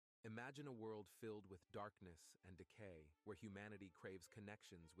Imagine a world filled with darkness and decay, where humanity craves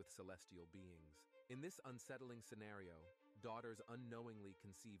connections with celestial beings. In this unsettling scenario, daughters unknowingly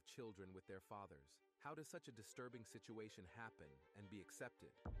conceive children with their fathers. How does such a disturbing situation happen and be accepted?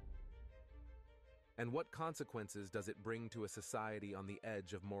 And what consequences does it bring to a society on the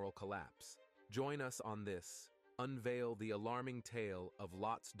edge of moral collapse? Join us on this, unveil the alarming tale of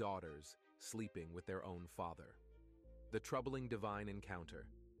Lot's daughters sleeping with their own father. The troubling divine encounter.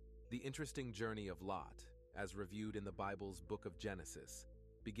 The interesting journey of Lot, as reviewed in the Bible's book of Genesis,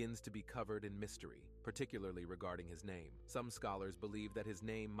 begins to be covered in mystery, particularly regarding his name. Some scholars believe that his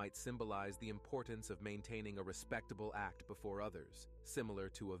name might symbolize the importance of maintaining a respectable act before others, similar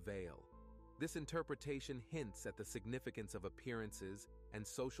to a veil. This interpretation hints at the significance of appearances and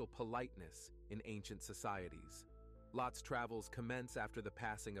social politeness in ancient societies. Lot's travels commence after the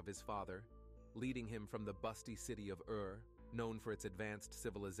passing of his father, leading him from the busty city of Ur, known for its advanced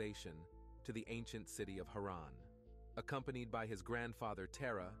civilization, to the ancient city of Haran. Accompanied by his grandfather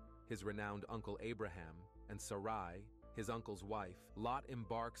Terah, his renowned uncle Abraham, and Sarai, his uncle's wife, Lot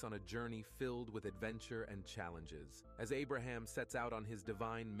embarks on a journey filled with adventure and challenges. As Abraham sets out on his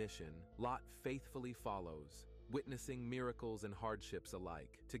divine mission, Lot faithfully follows, witnessing miracles and hardships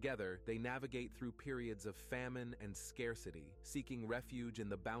alike. Together, they navigate through periods of famine and scarcity, seeking refuge in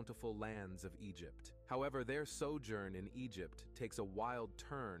the bountiful lands of Egypt. However, their sojourn in Egypt takes a wild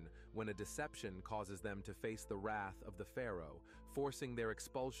turn when a deception causes them to face the wrath of the Pharaoh, forcing their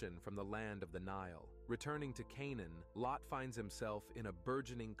expulsion from the land of the Nile. Returning to Canaan, Lot finds himself in a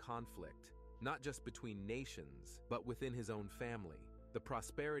burgeoning conflict, not just between nations, but within his own family. The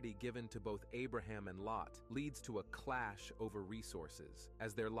prosperity given to both Abraham and Lot leads to a clash over resources,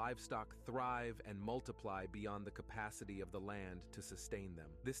 as their livestock thrive and multiply beyond the capacity of the land to sustain them.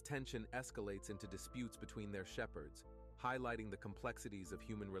 This tension escalates into disputes between their shepherds, highlighting the complexities of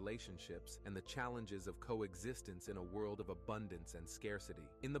human relationships and the challenges of coexistence in a world of abundance and scarcity.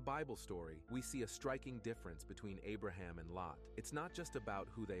 In the Bible story, we see a striking difference between Abraham and Lot. It's not just about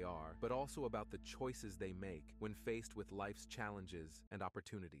who they are, but also about the choices they make when faced with life's challenges and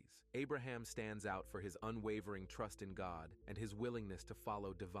opportunities. Abraham stands out for his unwavering trust in God and his willingness to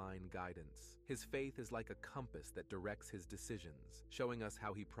follow divine guidance. His faith is like a compass that directs his decisions, showing us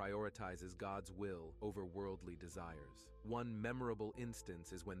how he prioritizes God's will over worldly desires. One memorable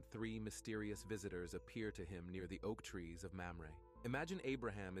instance is when 3 mysterious visitors appear to him near the oak trees of Mamre. Imagine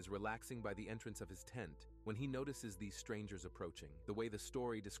Abraham is relaxing by the entrance of his tent when he notices these strangers approaching. The way the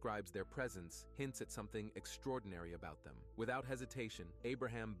story describes their presence hints at something extraordinary about them. Without hesitation,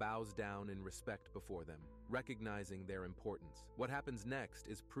 Abraham bows down in respect before them, recognizing their importance. What happens next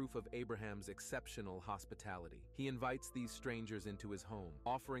is proof of Abraham's exceptional hospitality. He invites these strangers into his home,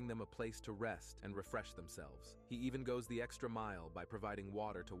 offering them a place to rest and refresh themselves. He even goes the extra mile by providing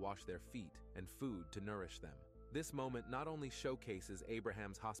water to wash their feet and food to nourish them. This moment not only showcases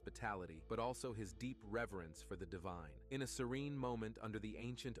Abraham's hospitality, but also his deep reverence for the divine. In a serene moment under the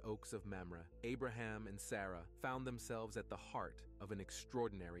ancient oaks of Mamre, Abraham and Sarah found themselves at the heart of an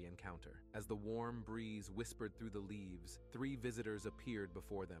extraordinary encounter. As the warm breeze whispered through the leaves, 3 visitors appeared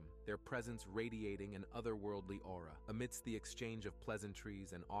before them, their presence radiating an otherworldly aura. Amidst the exchange of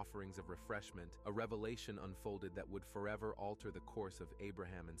pleasantries and offerings of refreshment, a revelation unfolded that would forever alter the course of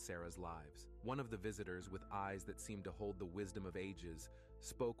Abraham and Sarah's lives. One of the visitors, with eyes that seemed to hold the wisdom of ages,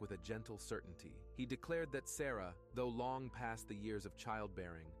 spoke with a gentle certainty. He declared that Sarah, though long past the years of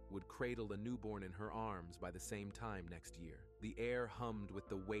childbearing, would cradle a newborn in her arms by the same time next year. The air hummed with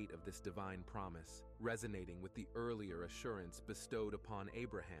the weight of this divine promise, resonating with the earlier assurance bestowed upon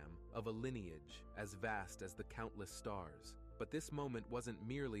Abraham of a lineage as vast as the countless stars. But this moment wasn't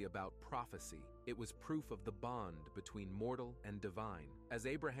merely about prophecy. It was proof of the bond between mortal and divine. As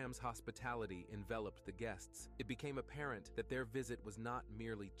Abraham's hospitality enveloped the guests, it became apparent that their visit was not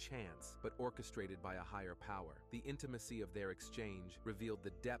merely chance, but orchestrated by a higher power. The intimacy of their exchange revealed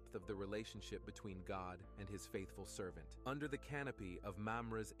the depth of the relationship between God and his faithful servant. Under the canopy of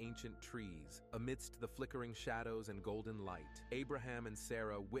Mamre's ancient trees, amidst the flickering shadows and golden light, Abraham and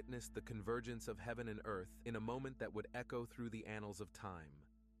Sarah witnessed the convergence of heaven and earth in a moment that would echo through the annals of time.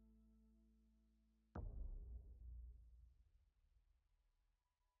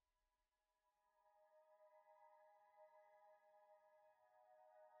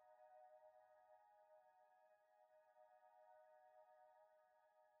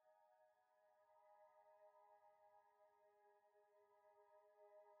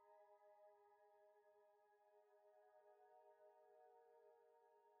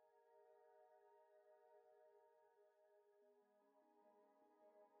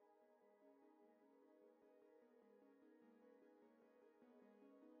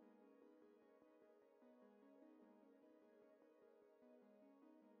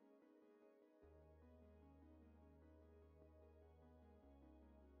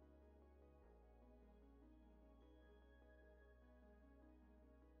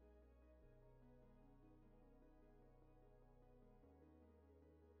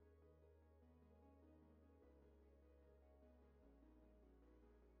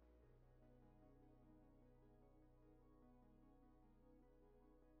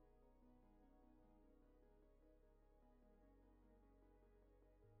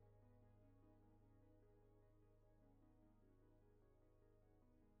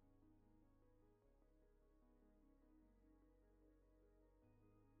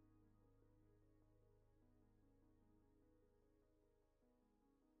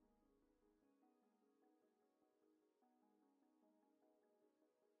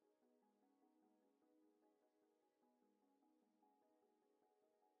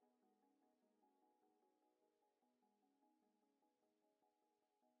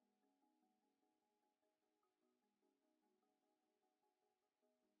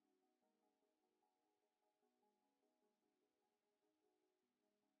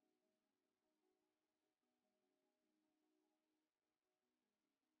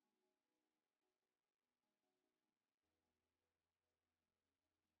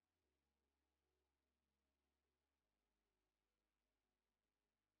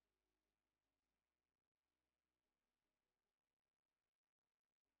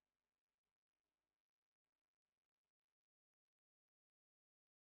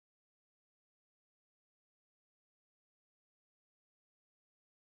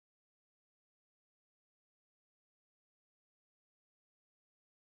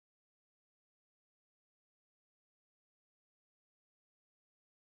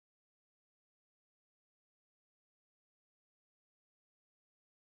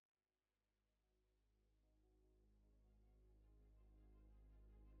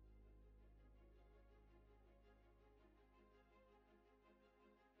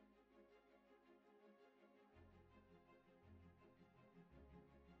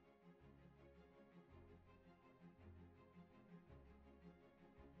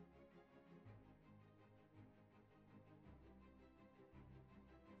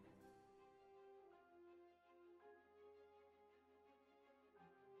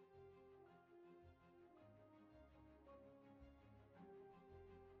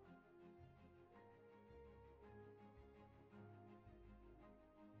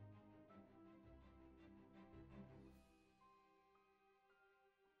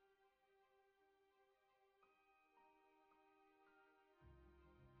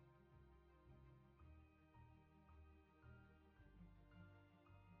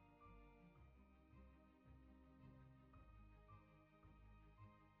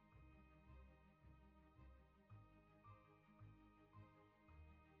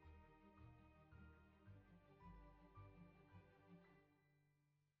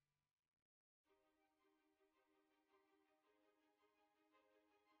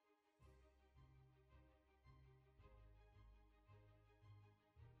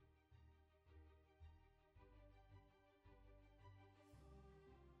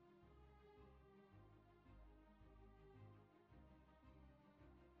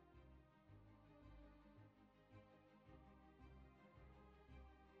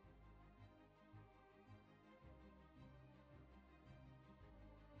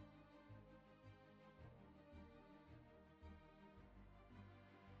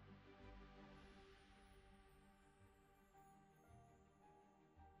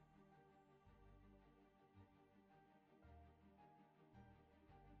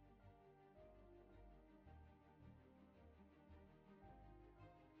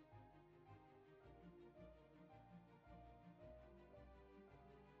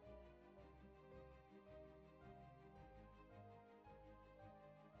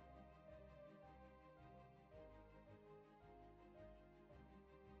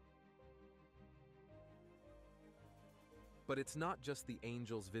 But it's not just the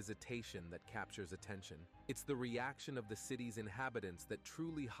angel's visitation that captures attention. It's the reaction of the city's inhabitants that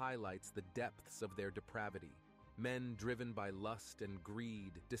truly highlights the depths of their depravity. Men driven by lust and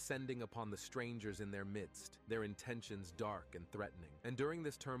greed, descending upon the strangers in their midst, their intentions dark and threatening. And during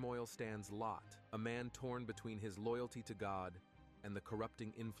this turmoil stands Lot, a man torn between his loyalty to God and the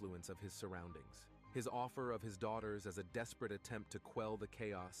corrupting influence of his surroundings. His offer of his daughters as a desperate attempt to quell the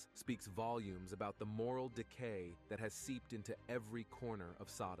chaos speaks volumes about the moral decay that has seeped into every corner of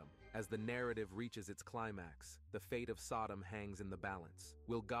Sodom. As the narrative reaches its climax, the fate of Sodom hangs in the balance.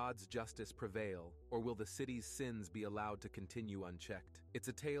 Will God's justice prevail, or will the city's sins be allowed to continue unchecked? It's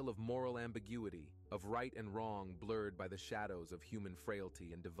a tale of moral ambiguity, of right and wrong blurred by the shadows of human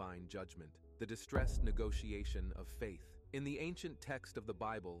frailty and divine judgment, the distressed negotiation of faith. In the ancient text of the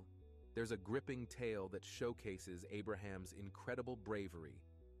Bible, there's a gripping tale that showcases Abraham's incredible bravery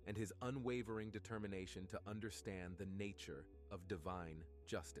and his unwavering determination to understand the nature of divine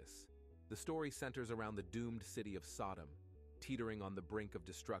justice. The story centers around the doomed city of Sodom, teetering on the brink of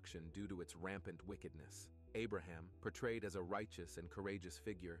destruction due to its rampant wickedness. Abraham, portrayed as a righteous and courageous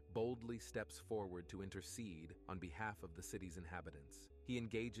figure, boldly steps forward to intercede on behalf of the city's inhabitants. He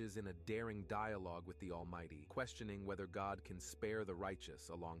engages in a daring dialogue with the Almighty, questioning whether God can spare the righteous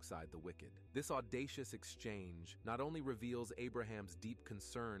alongside the wicked. This audacious exchange not only reveals Abraham's deep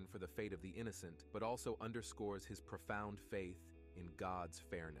concern for the fate of the innocent, but also underscores his profound faith in God's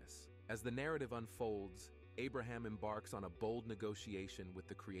fairness. As the narrative unfolds, Abraham embarks on a bold negotiation with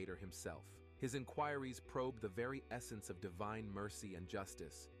the Creator himself. His inquiries probe the very essence of divine mercy and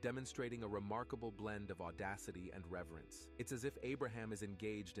justice, demonstrating a remarkable blend of audacity and reverence. It's as if Abraham is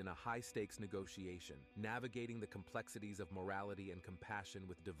engaged in a high-stakes negotiation, navigating the complexities of morality and compassion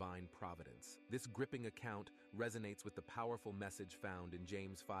with divine providence. This gripping account resonates with the powerful message found in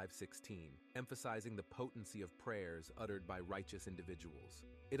James 5:16, emphasizing the potency of prayers uttered by righteous individuals.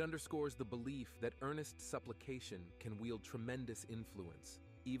 It underscores the belief that earnest supplication can wield tremendous influence,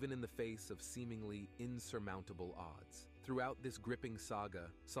 even in the face of seemingly insurmountable odds. Throughout this gripping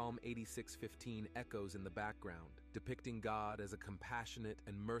saga, Psalm 86:15 echoes in the background, depicting God as a compassionate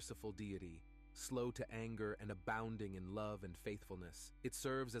and merciful deity, slow to anger and abounding in love and faithfulness. It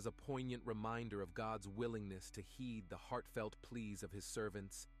serves as a poignant reminder of God's willingness to heed the heartfelt pleas of his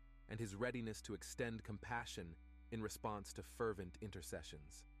servants and his readiness to extend compassion in response to fervent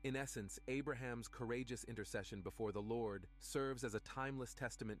intercessions. In essence, Abraham's courageous intercession before the Lord serves as a timeless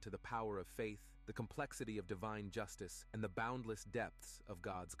testament to the power of faith, the complexity of divine justice, and the boundless depths of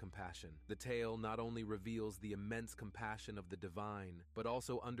God's compassion. The tale not only reveals the immense compassion of the divine, but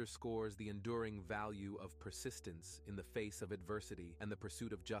also underscores the enduring value of persistence in the face of adversity and the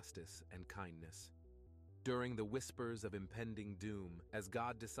pursuit of justice and kindness. During the whispers of impending doom, as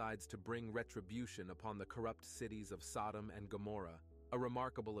God decides to bring retribution upon the corrupt cities of Sodom and Gomorrah, a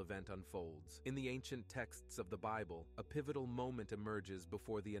remarkable event unfolds. In the ancient texts of the Bible, a pivotal moment emerges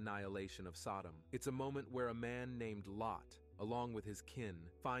before the annihilation of Sodom. It's a moment where a man named Lot, along with his kin,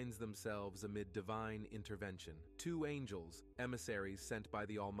 finds themselves amid divine intervention. Two angels, emissaries sent by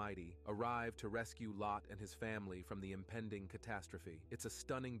the Almighty, arrive to rescue Lot and his family from the impending catastrophe. It's a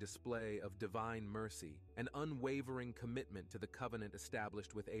stunning display of divine mercy, an unwavering commitment to the covenant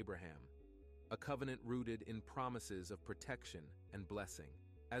established with Abraham, a covenant rooted in promises of protection and blessing.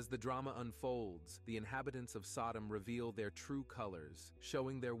 As the drama unfolds, the inhabitants of Sodom reveal their true colors,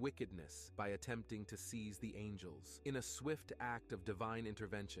 showing their wickedness by attempting to seize the angels. In a swift act of divine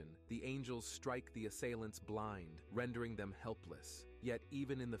intervention, the angels strike the assailants blind, rendering them helpless. Yet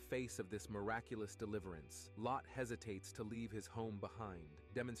even in the face of this miraculous deliverance, Lot hesitates to leave his home behind,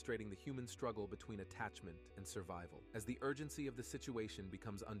 demonstrating the human struggle between attachment and survival. As the urgency of the situation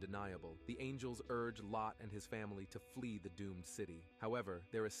becomes undeniable, the angels urge Lot and his family to flee the doomed city. However,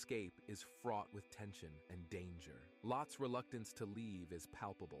 their escape is fraught with tension and danger. Lot's reluctance to leave is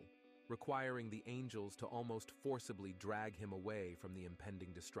palpable, requiring the angels to almost forcibly drag him away from the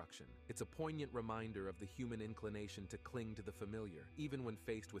impending destruction. It's a poignant reminder of the human inclination to cling to the familiar, even when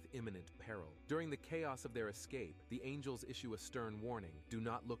faced with imminent peril. During the chaos of their escape, the angels issue a stern warning: do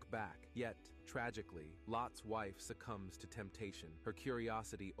not look back. Yet, tragically, Lot's wife succumbs to temptation, her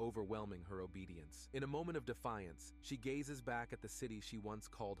curiosity overwhelming her obedience. In a moment of defiance, she gazes back at the city she once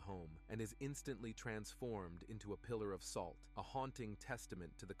called home and is instantly transformed into a pillar of salt, a haunting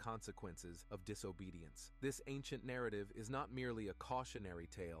testament to the consequences of disobedience. This ancient narrative is not merely a cautionary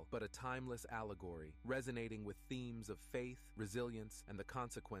tale, but a timeless allegory, resonating with themes of faith, resilience, and the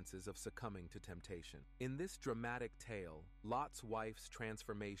consequences of succumbing to temptation. In this dramatic tale, Lot's wife's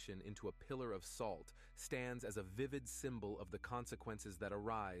transformation into a pillar of of salt, stands as a vivid symbol of the consequences that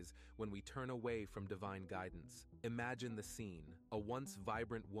arise when we turn away from divine guidance. Imagine the scene: a once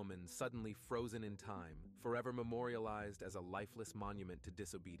vibrant woman suddenly frozen in time, forever memorialized as a lifeless monument to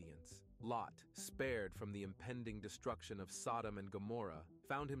disobedience. Lot, spared from the impending destruction of Sodom and Gomorrah,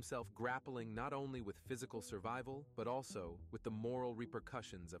 found himself grappling not only with physical survival, but also with the moral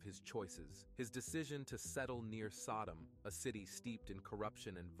repercussions of his choices. His decision to settle near Sodom, a city steeped in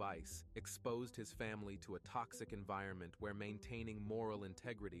corruption and vice, exposed his family to a toxic environment where maintaining moral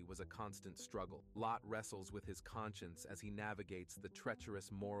integrity was a constant struggle. Lot wrestles with his conscience as he navigates the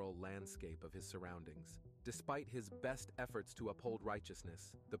treacherous moral landscape of his surroundings. Despite his best efforts to uphold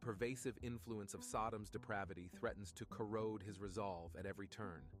righteousness, the pervasive influence of Sodom's depravity threatens to corrode his resolve at every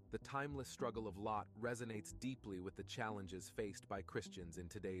turn. The timeless struggle of Lot resonates deeply with the challenges faced by Christians in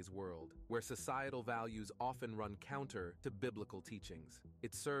today's world, where societal values often run counter to biblical teachings.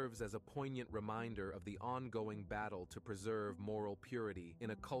 It serves as a poignant reminder of the ongoing battle to preserve moral purity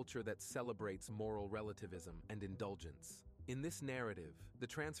in a culture that celebrates moral relativism and indulgence. In this narrative, the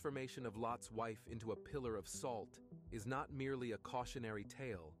transformation of Lot's wife into a pillar of salt is not merely a cautionary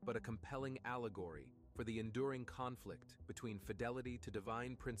tale, but a compelling allegory for the enduring conflict between fidelity to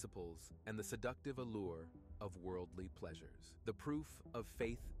divine principles and the seductive allure of worldly pleasures. The proof of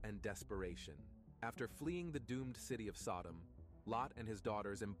faith and desperation. After fleeing the doomed city of Sodom, Lot and his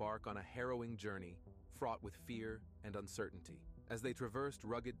daughters embark on a harrowing journey fraught with fear and uncertainty. As they traversed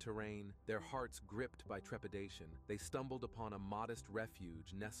rugged terrain, their hearts gripped by trepidation, they stumbled upon a modest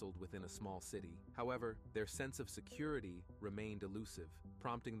refuge nestled within a small city. However, their sense of security remained elusive,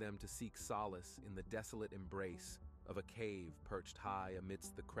 prompting them to seek solace in the desolate embrace of a cave perched high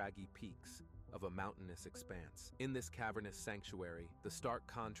amidst the craggy peaks of a mountainous expanse. In this cavernous sanctuary, the stark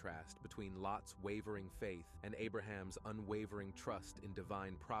contrast between Lot's wavering faith and Abraham's unwavering trust in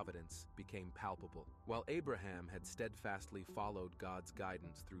divine providence became palpable. While Abraham had steadfastly followed God's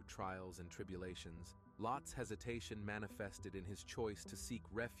guidance through trials and tribulations, Lot's hesitation manifested in his choice to seek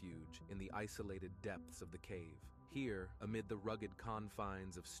refuge in the isolated depths of the cave. Here, amid the rugged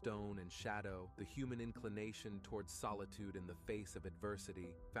confines of stone and shadow, the human inclination towards solitude in the face of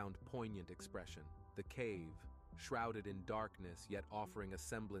adversity found poignant expression. The cave, shrouded in darkness yet offering a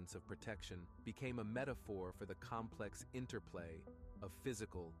semblance of protection, became a metaphor for the complex interplay of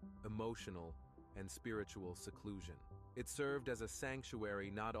physical, emotional, and spiritual seclusion. It served as a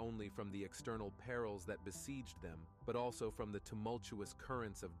sanctuary not only from the external perils that besieged them, but also from the tumultuous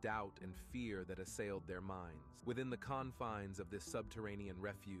currents of doubt and fear that assailed their minds. Within the confines of this subterranean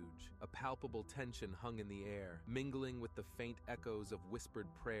refuge, a palpable tension hung in the air, mingling with the faint echoes of whispered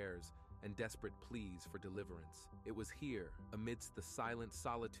prayers and desperate pleas for deliverance. It was here, amidst the silent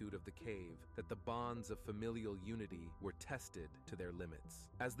solitude of the cave, that the bonds of familial unity were tested to their limits.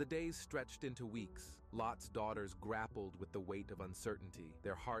 As the days stretched into weeks, Lot's daughters grappled with the weight of uncertainty,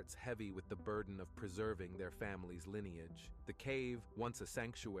 their hearts heavy with the burden of preserving their family's lineage. The cave, once a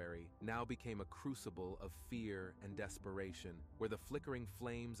sanctuary, now became a crucible of fear and desperation, where the flickering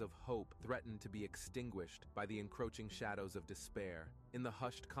flames of hope threatened to be extinguished by the encroaching shadows of despair. In the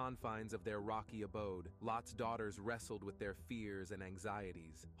hushed confines of their rocky abode, Lot's daughters wrestled with their fears and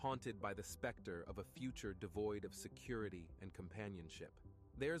anxieties, haunted by the specter of a future devoid of security and companionship.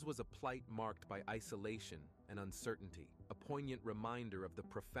 Theirs was a plight marked by isolation and uncertainty, a poignant reminder of the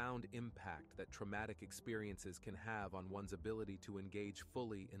profound impact that traumatic experiences can have on one's ability to engage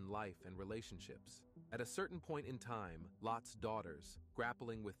fully in life and relationships. At a certain point in time, Lot's daughters,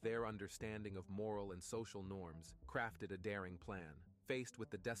 grappling with their understanding of moral and social norms, crafted a daring plan. Faced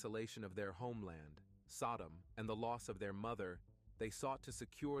with the desolation of their homeland, Sodom, and the loss of their mother, they sought to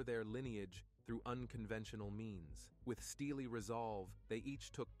secure their lineage through unconventional means. With steely resolve, they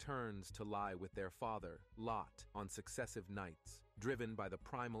each took turns to lie with their father, Lot, on successive nights, driven by the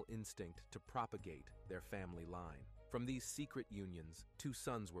primal instinct to propagate their family line. From these secret unions, 2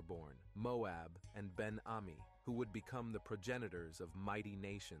 sons were born, Moab and Ben-Ami, who would become the progenitors of mighty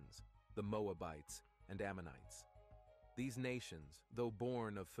nations, the Moabites and Ammonites. These nations, though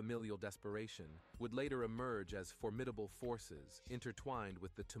born of familial desperation, would later emerge as formidable forces intertwined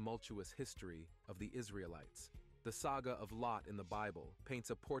with the tumultuous history of the Israelites. The saga of Lot in the Bible paints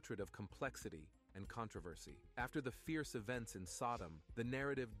a portrait of complexity and controversy. After the fierce events in Sodom, the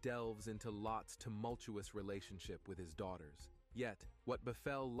narrative delves into Lot's tumultuous relationship with his daughters. Yet, what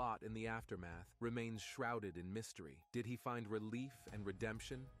befell Lot in the aftermath remains shrouded in mystery. Did he find relief and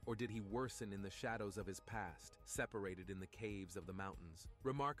redemption, or did he worsen in the shadows of his past, separated in the caves of the mountains?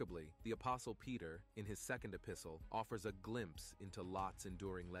 Remarkably, the Apostle Peter, in his second epistle, offers a glimpse into Lot's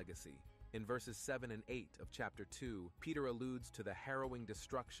enduring legacy. In verses 7 and 8 of chapter 2, Peter alludes to the harrowing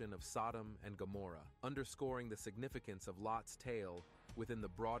destruction of Sodom and Gomorrah, underscoring the significance of Lot's tale within the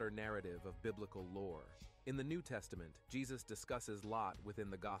broader narrative of biblical lore. In the New Testament, Jesus discusses Lot within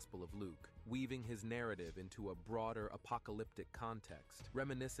the Gospel of Luke, weaving his narrative into a broader apocalyptic context,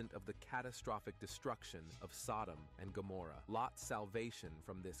 reminiscent of the catastrophic destruction of Sodom and Gomorrah. Lot's salvation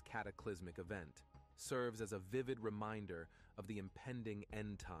from this cataclysmic event serves as a vivid reminder of the impending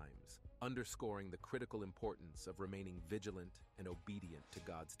end times, underscoring the critical importance of remaining vigilant and obedient to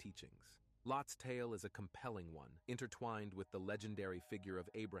God's teachings. Lot's tale is a compelling one, intertwined with the legendary figure of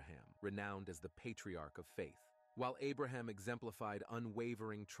Abraham, renowned as the patriarch of faith. While Abraham exemplified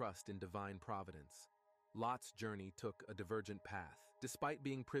unwavering trust in divine providence, Lot's journey took a divergent path. Despite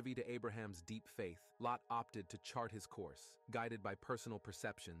being privy to Abraham's deep faith, Lot opted to chart his course, guided by personal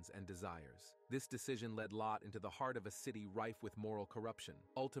perceptions and desires. This decision led Lot into the heart of a city rife with moral corruption,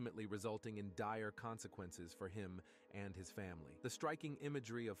 ultimately resulting in dire consequences for him and his family. The striking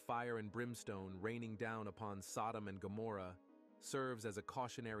imagery of fire and brimstone raining down upon Sodom and Gomorrah serves as a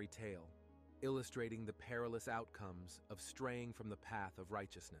cautionary tale, illustrating the perilous outcomes of straying from the path of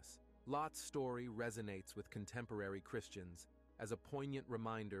righteousness. Lot's story resonates with contemporary Christians as a poignant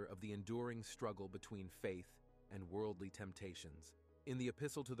reminder of the enduring struggle between faith and worldly temptations. In the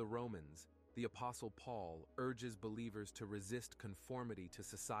Epistle to the Romans, the Apostle Paul urges believers to resist conformity to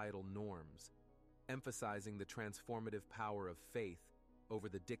societal norms, emphasizing the transformative power of faith over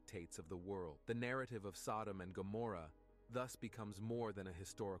the dictates of the world. The narrative of Sodom and Gomorrah thus becomes more than a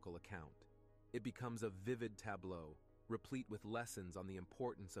historical account. It becomes a vivid tableau, replete with lessons on the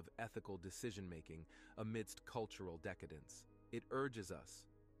importance of ethical decision-making amidst cultural decadence. It urges us,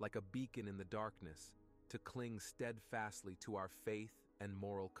 like a beacon in the darkness, to cling steadfastly to our faith and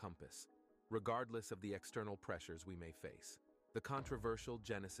moral compass, regardless of the external pressures we may face. The controversial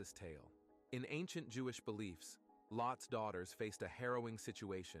Genesis tale. In ancient Jewish beliefs, Lot's daughters faced a harrowing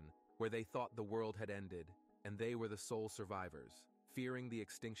situation where they thought the world had ended, and they were the sole survivors. Fearing the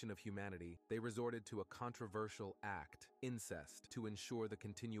extinction of humanity, they resorted to a controversial act, incest, to ensure the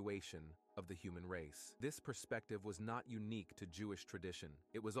continuation of the human race. This perspective was not unique to Jewish tradition.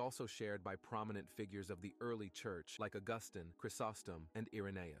 It was also shared by prominent figures of the early church like Augustine, Chrysostom, and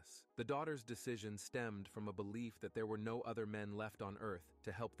Irenaeus. The daughters' decision stemmed from a belief that there were no other men left on earth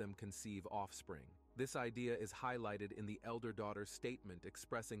to help them conceive offspring. This idea is highlighted in the elder daughter's statement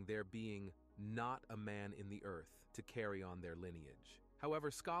expressing there being not a man in the earth to carry on their lineage.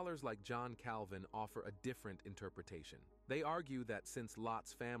 However, scholars like John Calvin offer a different interpretation. They argue that since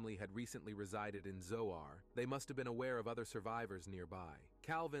Lot's family had recently resided in Zoar, they must have been aware of other survivors nearby.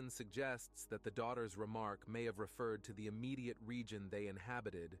 Calvin suggests that the daughter's remark may have referred to the immediate region they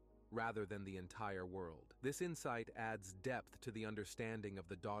inhabited rather than the entire world. This insight adds depth to the understanding of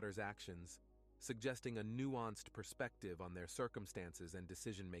the daughter's actions, suggesting a nuanced perspective on their circumstances and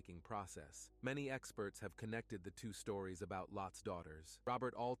decision-making process. Many experts have connected the two stories about Lot's daughters.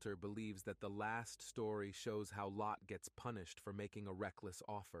 Robert Alter believes that the last story shows how Lot gets punished for making a reckless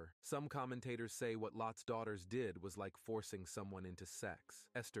offer. Some commentators say what Lot's daughters did was like forcing someone into sex.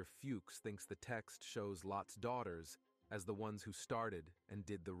 Esther Fuchs thinks the text shows Lot's daughters as the ones who started and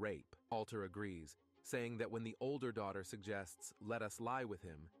did the rape. Alter agrees, saying that when the older daughter suggests, "Let us lie with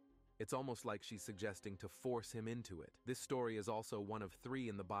him," it's almost like she's suggesting to force him into it. This story is also one of 3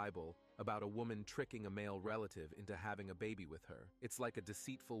 in the Bible about a woman tricking a male relative into having a baby with her. It's like a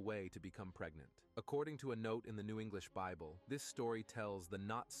deceitful way to become pregnant. According to a note in the New English Bible, this story tells the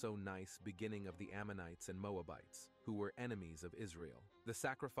not-so-nice beginning of the Ammonites and Moabites, who were enemies of Israel. The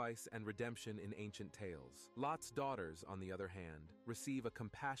sacrifice and redemption in ancient tales. Lot's daughters, on the other hand, receive a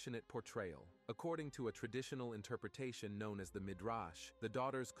compassionate portrayal. According to a traditional interpretation known as the Midrash, the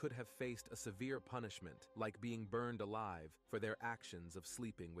daughters could have faced a severe punishment, like being burned alive, for their actions of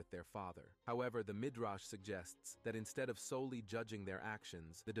sleeping with their father. However, the Midrash suggests that instead of solely judging their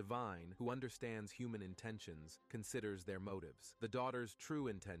actions, the divine, who understands human intentions, considers their motives. The daughters' true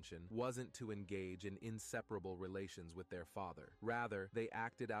intention wasn't to engage in inseparable relations with their father. Rather, they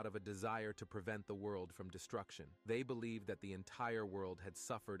acted out of a desire to prevent the world from destruction. They believed that the entire world had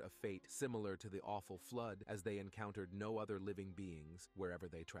suffered a fate similar to the awful flood, as they encountered no other living beings wherever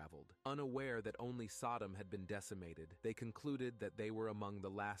they traveled. Unaware that only Sodom had been decimated, they concluded that they were among the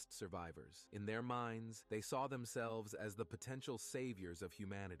last survivors. In their minds, they saw themselves as the potential saviors of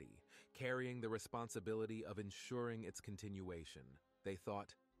humanity, carrying the responsibility of ensuring its continuation. They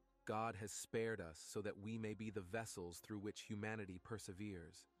thought, "God has spared us so that we may be the vessels through which humanity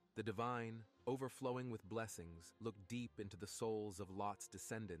perseveres." The divine, overflowing with blessings, looked deep into the souls of Lot's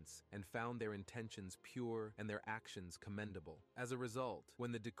descendants and found their intentions pure and their actions commendable. As a result,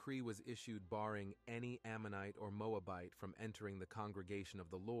 when the decree was issued barring any Ammonite or Moabite from entering the congregation of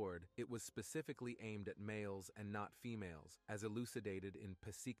the Lord, it was specifically aimed at males and not females, as elucidated in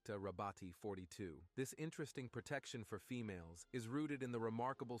Pesikta Rabbati 42. This interesting protection for females is rooted in the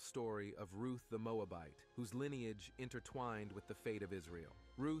remarkable story of Ruth the Moabite, whose lineage intertwined with the fate of Israel.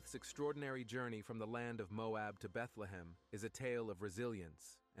 Ruth's extraordinary journey from the land of Moab to Bethlehem is a tale of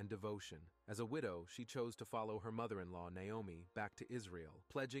resilience and devotion. As a widow, she chose to follow her mother-in-law, Naomi, back to Israel,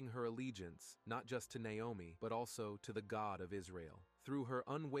 pledging her allegiance not just to Naomi, but also to the God of Israel. Through her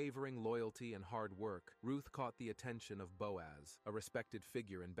unwavering loyalty and hard work, Ruth caught the attention of Boaz, a respected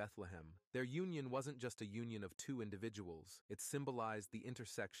figure in Bethlehem. Their union wasn't just a union of two individuals, it symbolized the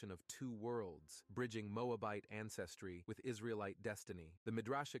intersection of two worlds, bridging Moabite ancestry with Israelite destiny. The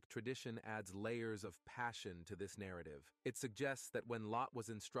Midrashic tradition adds layers of passion to this narrative. It suggests that when Lot was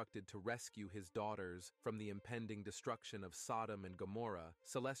instructed to rescue his daughters from the impending destruction of Sodom and Gomorrah,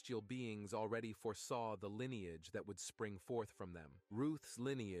 celestial beings already foresaw the lineage that would spring forth from them. Ruth's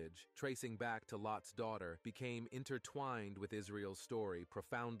lineage, tracing back to Lot's daughter, became intertwined with Israel's story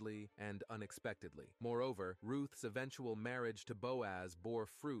profoundly and unexpectedly. Moreover, Ruth's eventual marriage to Boaz bore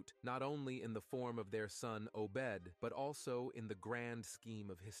fruit not only in the form of their son Obed, but also in the grand scheme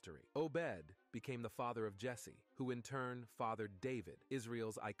of history. Obed became the father of Jesse, who in turn fathered David,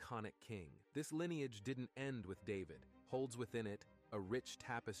 Israel's iconic king. This lineage didn't end with David, holds within it a rich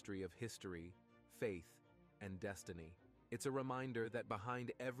tapestry of history, faith, and destiny. It's a reminder that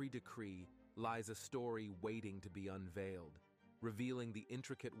behind every decree lies a story waiting to be unveiled, revealing the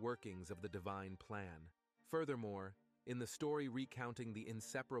intricate workings of the divine plan. Furthermore, in the story recounting the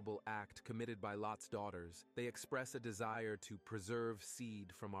inseparable act committed by Lot's daughters, they express a desire to preserve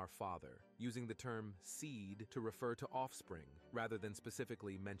seed from our father, using the term seed to refer to offspring, rather than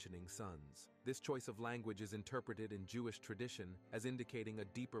specifically mentioning sons. This choice of language is interpreted in Jewish tradition as indicating a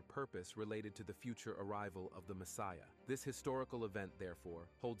deeper purpose related to the future arrival of the Messiah. This historical event, therefore,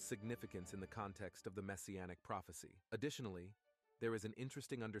 holds significance in the context of the Messianic prophecy. Additionally, there is an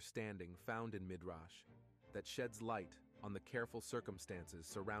interesting understanding found in Midrash that sheds light on the careful circumstances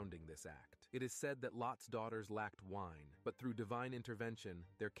surrounding this act. It is said that Lot's daughters lacked wine, but through divine intervention,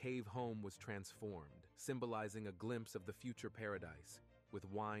 their cave home was transformed, symbolizing a glimpse of the future paradise, with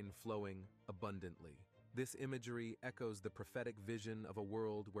wine flowing abundantly. This imagery echoes the prophetic vision of a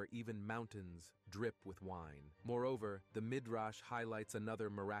world where even mountains drip with wine. Moreover, the Midrash highlights another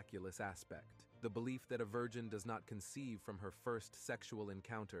miraculous aspect. The belief that a virgin does not conceive from her first sexual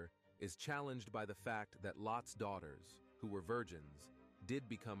encounter is challenged by the fact that Lot's daughters, who were virgins, did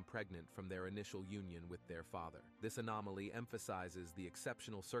become pregnant from their initial union with their father. This anomaly emphasizes the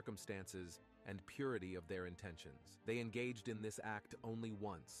exceptional circumstances and purity of their intentions. They engaged in this act only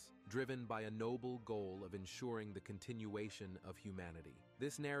once, driven by a noble goal of ensuring the continuation of humanity.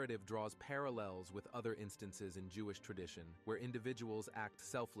 This narrative draws parallels with other instances in Jewish tradition where individuals act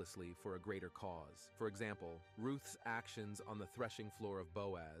selflessly for a greater cause. For example, Ruth's actions on the threshing floor of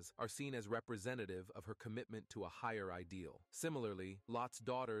Boaz are seen as representative of her commitment to a higher ideal. Similarly, Lot's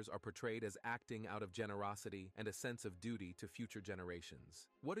daughters are portrayed as acting out of generosity and a sense of duty to future generations.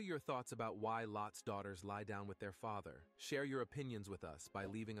 What are your thoughts about why Lot's daughters lie down with their father? Share your opinions with us by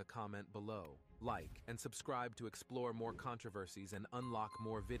leaving a comment below. Like and subscribe to explore more controversies and unlock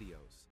more videos.